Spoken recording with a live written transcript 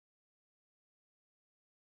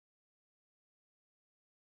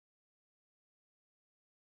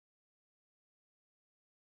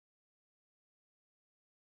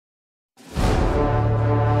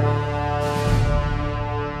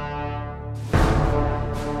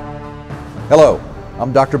Hello,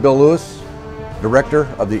 I'm Dr. Bill Lewis, Director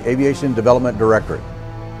of the Aviation Development Directorate.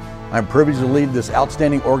 I'm privileged to lead this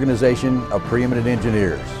outstanding organization of preeminent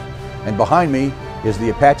engineers. And behind me is the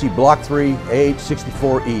Apache Block III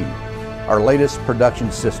AH-64E, our latest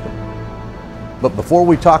production system. But before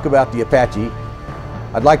we talk about the Apache,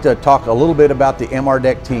 I'd like to talk a little bit about the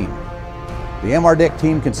MRDEC team. The MRDEC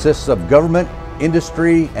team consists of government,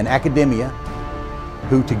 industry, and academia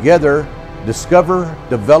who together discover,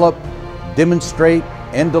 develop, demonstrate,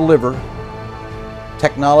 and deliver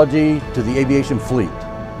technology to the aviation fleet.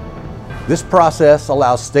 This process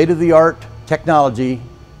allows state-of-the-art technology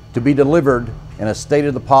to be delivered in a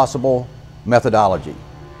state-of-the-possible methodology.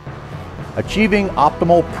 Achieving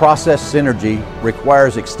optimal process synergy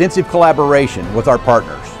requires extensive collaboration with our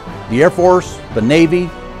partners, the Air Force, the Navy,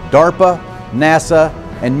 DARPA, NASA,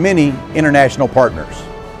 and many international partners.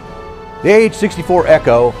 The AH-64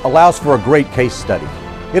 Echo allows for a great case study.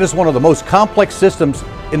 It is one of the most complex systems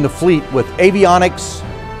in the fleet with avionics,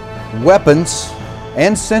 weapons,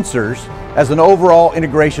 and sensors as an overall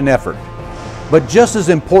integration effort. But just as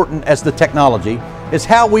important as the technology is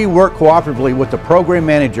how we work cooperatively with the program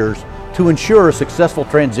managers to ensure a successful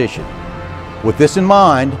transition. With this in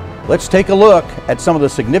mind, let's take a look at some of the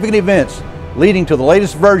significant events leading to the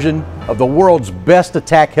latest version of the world's best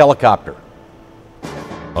attack helicopter.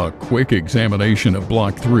 A quick examination of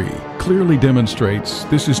Block III clearly demonstrates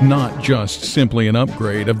this is not just simply an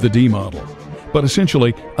upgrade of the D model, but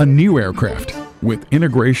essentially a new aircraft with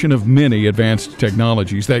integration of many advanced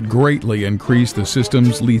technologies that greatly increase the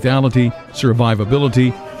system's lethality,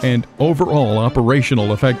 survivability, and overall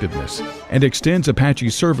operational effectiveness, and extends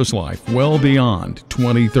Apache's service life well beyond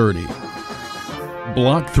 2030.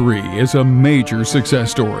 Block III is a major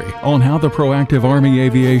success story on how the proactive Army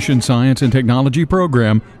Aviation Science and Technology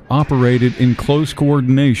program operated in close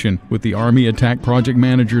coordination with the Army Attack Project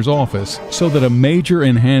Manager's office so that a major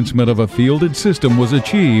enhancement of a fielded system was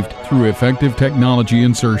achieved through effective technology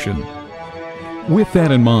insertion. With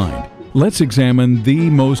that in mind, let's examine the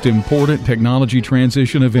most important technology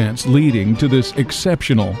transition events leading to this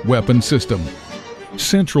exceptional weapon system.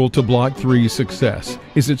 Central to Block III's success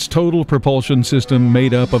is its total propulsion system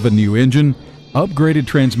made up of a new engine, upgraded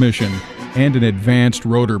transmission, and an advanced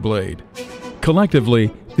rotor blade. Collectively,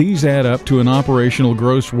 these add up to an operational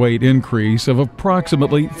gross weight increase of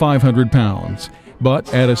approximately 500 pounds,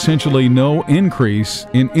 but at essentially no increase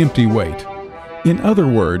in empty weight. In other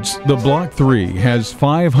words, the Block III has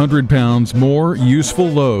 500 pounds more useful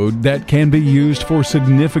load that can be used for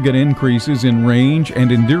significant increases in range and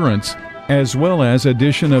endurance, as well as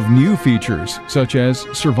addition of new features such as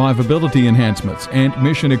survivability enhancements and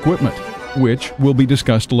mission equipment, which will be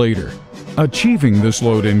discussed later. Achieving this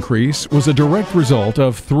load increase was a direct result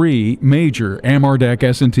of three major MRDEC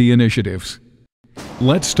S&T initiatives.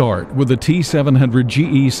 Let's start with the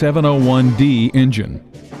T700GE701D engine.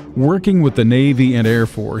 Working with the Navy and Air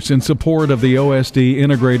Force in support of the OSD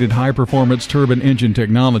Integrated High Performance Turbine Engine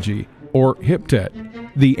Technology, or HIPTET,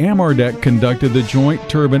 the MRDEC conducted the Joint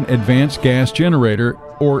Turbine Advanced Gas Generator,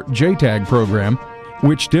 or JTAG program,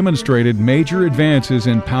 which demonstrated major advances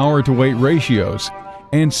in power-to-weight ratios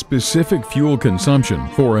and specific fuel consumption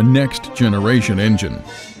for a next-generation engine.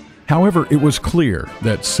 However, it was clear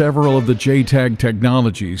that several of the JTAG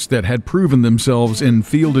technologies that had proven themselves in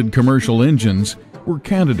fielded commercial engines were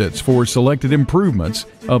candidates for selected improvements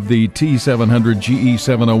of the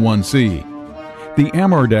T700GE701C. The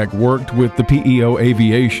MRDEC worked with the PEO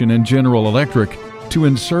Aviation and General Electric to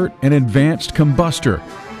insert an advanced combustor,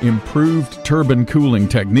 improved turbine cooling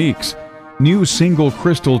techniques, new single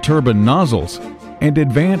crystal turbine nozzles, and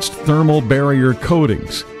advanced thermal barrier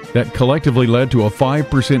coatings that collectively led to a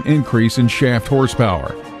 5% increase in shaft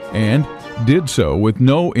horsepower, and did so with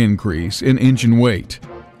no increase in engine weight.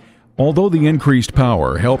 Although the increased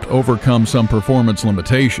power helped overcome some performance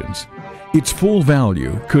limitations, its full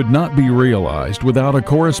value could not be realized without a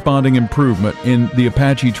corresponding improvement in the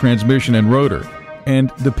Apache transmission and rotor,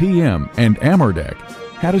 and the PM and MRDEC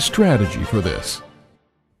had a strategy for this.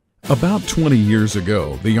 About 20 years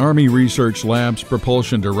ago, the Army Research Labs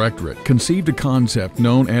Propulsion Directorate conceived a concept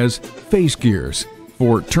known as face gears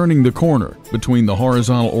for turning the corner between the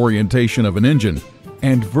horizontal orientation of an engine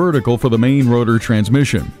and vertical for the main rotor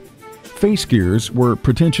transmission. Face gears were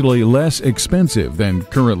potentially less expensive than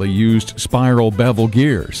currently used spiral bevel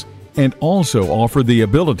gears, and also offered the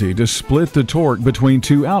ability to split the torque between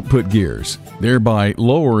two output gears, thereby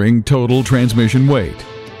lowering total transmission weight.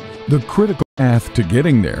 The critical path to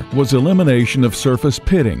getting there was elimination of surface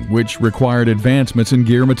pitting, which required advancements in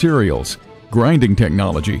gear materials, grinding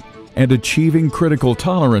technology, and achieving critical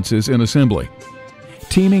tolerances in assembly.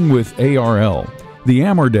 Teaming with ARL, the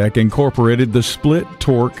AMRDEC incorporated the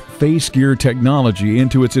split-torque face gear technology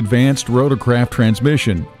into its Advanced Rotorcraft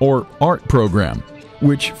Transmission, or ART program,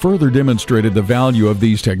 which further demonstrated the value of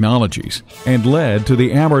these technologies and led to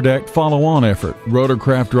the AMRDEC follow-on effort,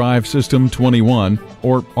 Rotorcraft Drive System 21,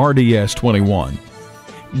 or RDS 21.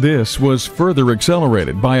 This was further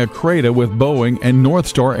accelerated by a CRADA with Boeing and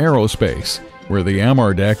Northstar Aerospace, where the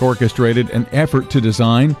AMRDEC orchestrated an effort to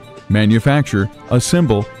design, manufacture,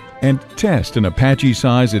 assemble, and test an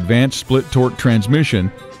Apache-size advanced split-torque transmission,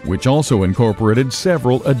 which also incorporated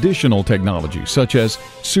several additional technologies such as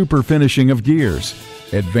super finishing of gears,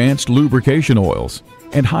 advanced lubrication oils,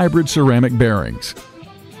 and hybrid ceramic bearings.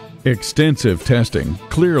 Extensive testing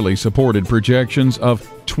clearly supported projections of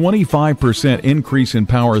 25% increase in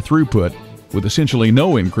power throughput with essentially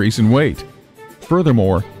no increase in weight.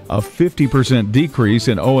 Furthermore, a 50% decrease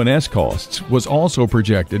in O&S costs was also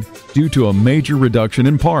projected due to a major reduction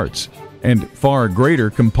in parts and far greater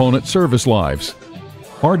component service lives.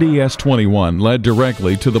 RDS 21 led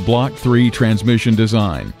directly to the Block III transmission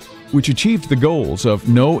design, which achieved the goals of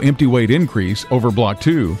no empty weight increase over Block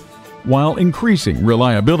II, while increasing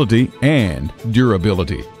reliability and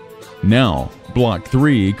durability. Now, Block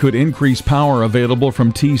III could increase power available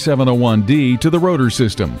from T701D to the rotor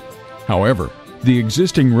system. However, the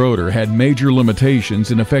existing rotor had major limitations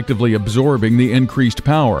in effectively absorbing the increased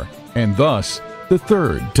power, and thus the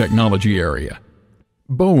third technology area.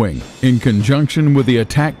 Boeing, in conjunction with the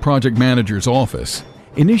Attack Project Manager's Office,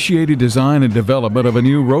 initiated design and development of a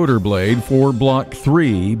new rotor blade for Block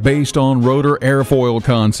III based on rotor airfoil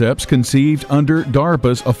concepts conceived under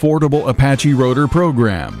DARPA's Affordable Apache Rotor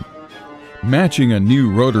program. Matching a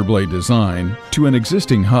new rotor blade design to an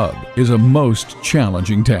existing hub is a most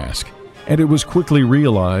challenging task, and it was quickly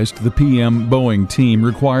realized the PM Boeing team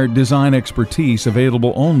required design expertise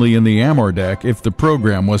available only in the AMRDEC if the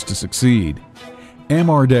program was to succeed.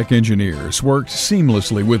 AMRDEC engineers worked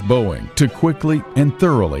seamlessly with Boeing to quickly and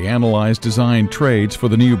thoroughly analyze design trades for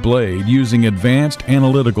the new blade using advanced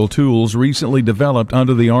analytical tools recently developed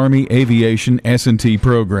under the Army Aviation S&T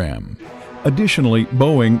program. Additionally,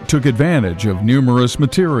 Boeing took advantage of numerous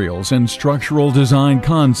materials and structural design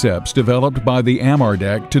concepts developed by the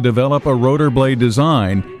AMRDEC to develop a rotor blade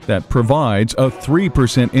design that provides a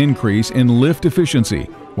 3% increase in lift efficiency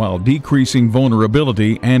while decreasing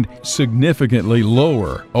vulnerability and significantly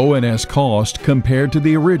lower O&S cost compared to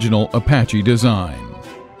the original Apache design.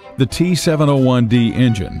 The T701D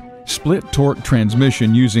engine, split-torque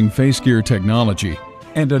transmission using face gear technology,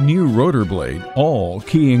 and a new rotor blade, all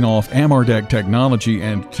keying off AMRDEC technology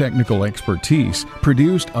and technical expertise,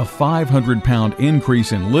 produced a 500-pound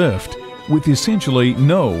increase in lift with essentially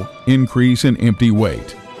no increase in empty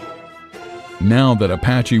weight. Now that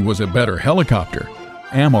Apache was a better helicopter,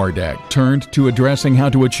 AMRDEC turned to addressing how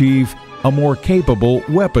to achieve a more capable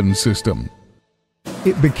weapons system.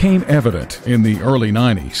 It became evident in the early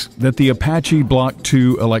 90s that the Apache Block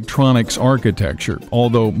II electronics architecture,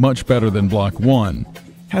 although much better than Block I,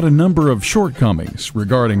 had a number of shortcomings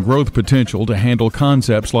regarding growth potential to handle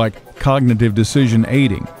concepts like cognitive decision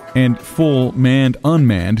aiding and full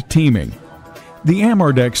manned-unmanned teaming. The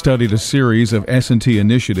AMRDEC studied a series of S&T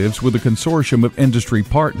initiatives with a consortium of industry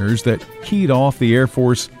partners that keyed off the Air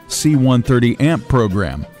Force C-130 AMP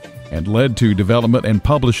program and led to development and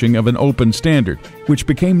publishing of an open standard, which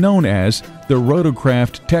became known as the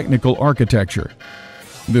Rotorcraft Technical Architecture.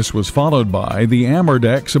 This was followed by the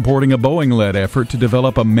AMRDEC supporting a Boeing-led effort to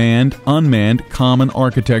develop a Manned-Unmanned Common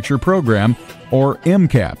Architecture Program, or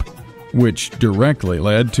MCAP, which directly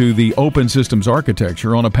led to the Open Systems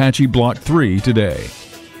Architecture on Apache Block III today.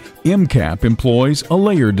 MCAP employs a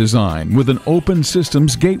layered design with an Open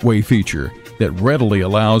Systems Gateway feature that readily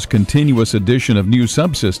allows continuous addition of new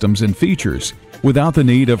subsystems and features without the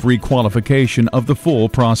need of requalification of the full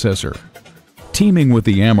processor. Teaming with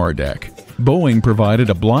the AMRDEC, Boeing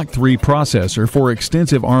provided a Block III processor for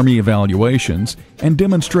extensive Army evaluations and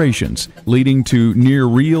demonstrations, leading to near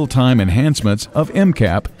real-time enhancements of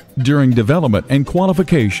MCAP during development and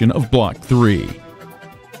qualification of Block III.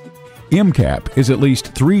 MCAP is at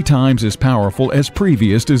least 3 times as powerful as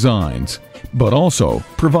previous designs, but also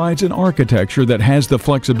provides an architecture that has the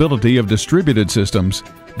flexibility of distributed systems,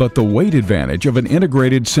 but the weight advantage of an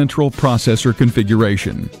integrated central processor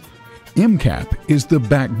configuration. MCAP is the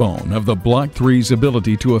backbone of the Block III's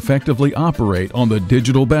ability to effectively operate on the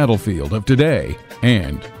digital battlefield of today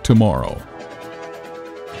and tomorrow.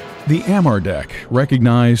 The AMRDEC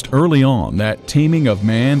recognized early on that teaming of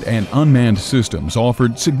manned and unmanned systems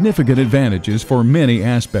offered significant advantages for many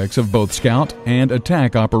aspects of both scout and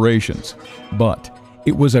attack operations. But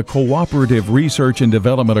It was a Cooperative Research and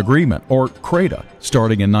Development Agreement, or CRADA,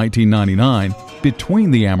 starting in 1999 between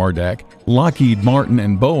the AMRDEC, Lockheed Martin,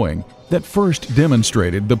 and Boeing that first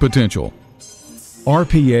demonstrated the potential.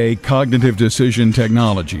 RPA Cognitive Decision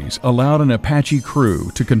Technologies allowed an Apache crew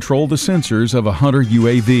to control the sensors of a Hunter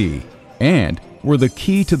UAV and were the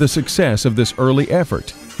key to the success of this early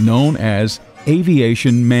effort, known as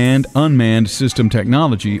Aviation Manned-Unmanned System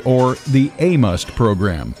Technology, or the AMUST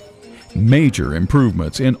program. Major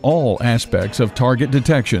improvements in all aspects of target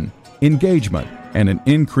detection, engagement, and an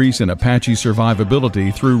increase in Apache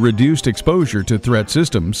survivability through reduced exposure to threat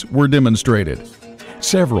systems were demonstrated.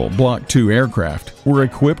 Several Block II aircraft were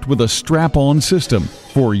equipped with a strap-on system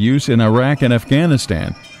for use in Iraq and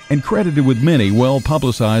Afghanistan and credited with many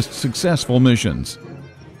well-publicized successful missions.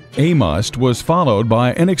 AMUST was followed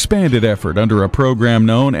by an expanded effort under a program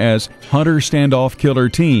known as Hunter Standoff Killer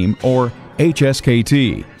Team, or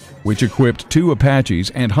HSKT, which equipped 2 Apaches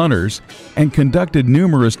and Hunters and conducted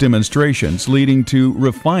numerous demonstrations leading to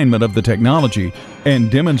refinement of the technology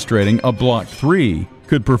and demonstrating a Block III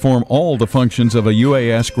could perform all the functions of a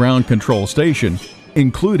UAS ground control station,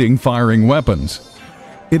 including firing weapons.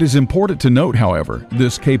 It is important to note, however,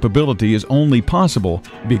 this capability is only possible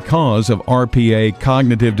because of RPA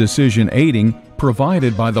cognitive decision aiding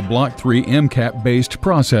provided by the Block III MCAP-based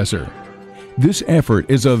processor. This effort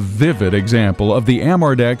is a vivid example of the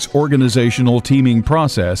AMRDEC's organizational teaming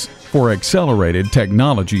process for accelerated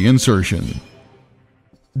technology insertion.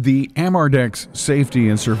 The AMRDEC's safety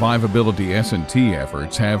and survivability S&T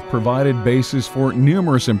efforts have provided basis for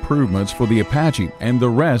numerous improvements for the Apache and the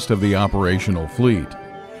rest of the operational fleet.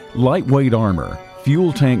 Lightweight armor,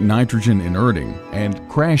 fuel tank nitrogen inerting, and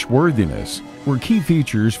crashworthiness were key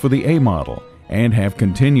features for the A model and have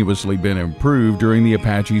continuously been improved during the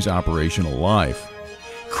Apache's operational life.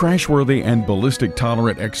 Crashworthy and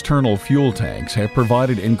ballistic-tolerant external fuel tanks have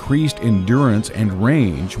provided increased endurance and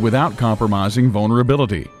range without compromising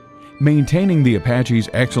vulnerability. Maintaining the Apache's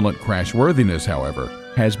excellent crashworthiness, however,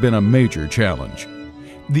 has been a major challenge.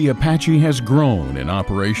 The Apache has grown in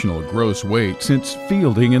operational gross weight since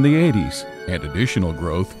fielding in the 80s, and additional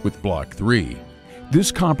growth with Block III. This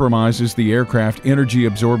compromises the aircraft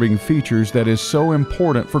energy-absorbing features that is so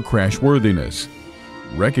important for crashworthiness.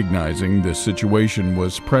 Recognizing this situation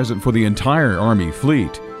was present for the entire Army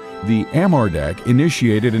fleet, the AMRDEC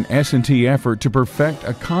initiated an S&T effort to perfect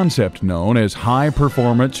a concept known as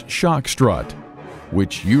high-performance shock strut,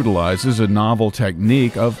 which utilizes a novel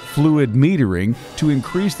technique of fluid metering to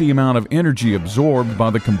increase the amount of energy absorbed by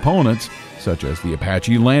the components, such as the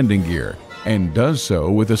Apache landing gear, and does so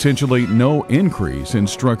with essentially no increase in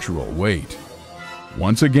structural weight.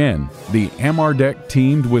 Once again, the AMRDEC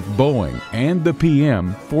teamed with Boeing and the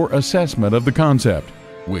PM for assessment of the concept,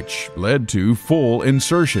 which led to full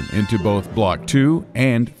insertion into both Block II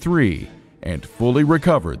and III, and fully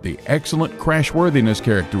recovered the excellent crashworthiness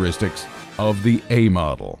characteristics of the A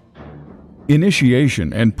model.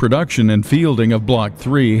 Initiation and production and fielding of Block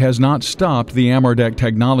III has not stopped the AMRDEC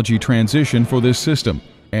technology transition for this system,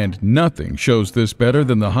 and nothing shows this better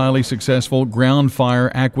than the highly successful Ground Fire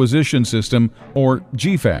Acquisition System, or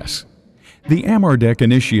GFAS. The AMRDEC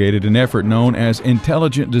initiated an effort known as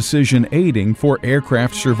Intelligent Decision Aiding for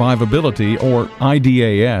Aircraft Survivability, or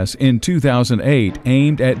IDAS, in 2008,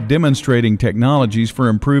 aimed at demonstrating technologies for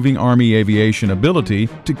improving Army aviation ability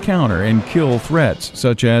to counter and kill threats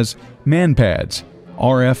such as manpads,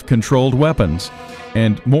 RF-controlled weapons,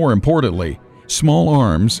 and, more importantly, small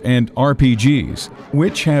arms and RPGs,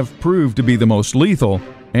 which have proved to be the most lethal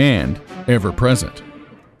and ever-present.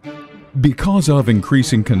 Because of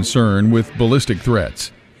increasing concern with ballistic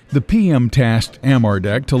threats, the PM tasked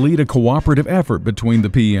AMRDEC to lead a cooperative effort between the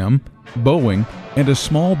PM, Boeing, and a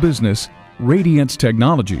small business, Radiance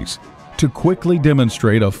Technologies, to quickly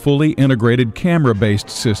demonstrate a fully integrated camera-based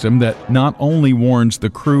system that not only warns the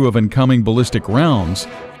crew of incoming ballistic rounds,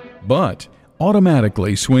 but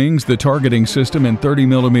automatically swings the targeting system and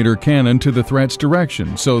 30mm cannon to the threat's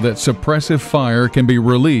direction so that suppressive fire can be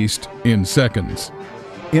released in seconds.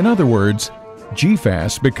 In other words,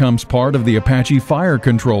 GFAS becomes part of the Apache fire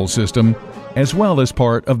control system as well as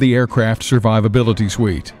part of the aircraft survivability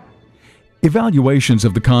suite. Evaluations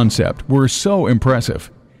of the concept were so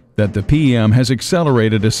impressive that the PM has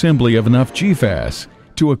accelerated assembly of enough GFAS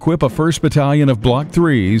to equip a 1st Battalion of Block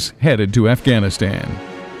IIIs headed to Afghanistan.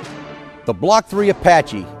 The Block III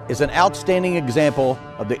Apache is an outstanding example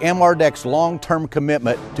of the AMRDEC's long-term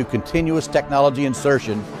commitment to continuous technology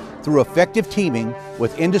insertion through effective teaming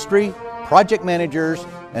with industry, project managers,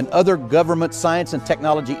 and other government science and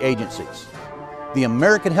technology agencies. The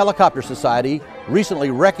American Helicopter Society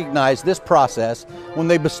recently recognized this process when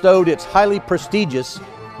they bestowed its highly prestigious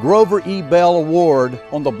Grover E. Bell Award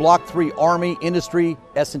on the Block III Army Industry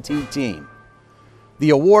S&T team. The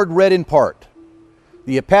award read in part,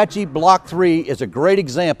 "The Apache Block III is a great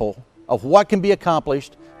example of what can be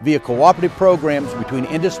accomplished via cooperative programs between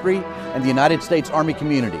industry and the United States Army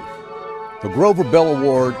community." The Grover Bell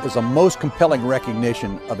Award is a most compelling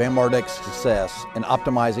recognition of MRDEC's success in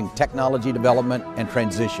optimizing technology development and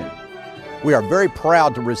transition. We are very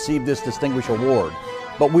proud to receive this distinguished award,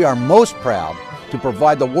 but we are most proud to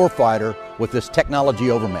provide the warfighter with this technology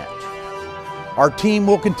overmatch. Our team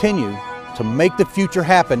will continue to make the future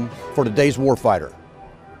happen for today's warfighter.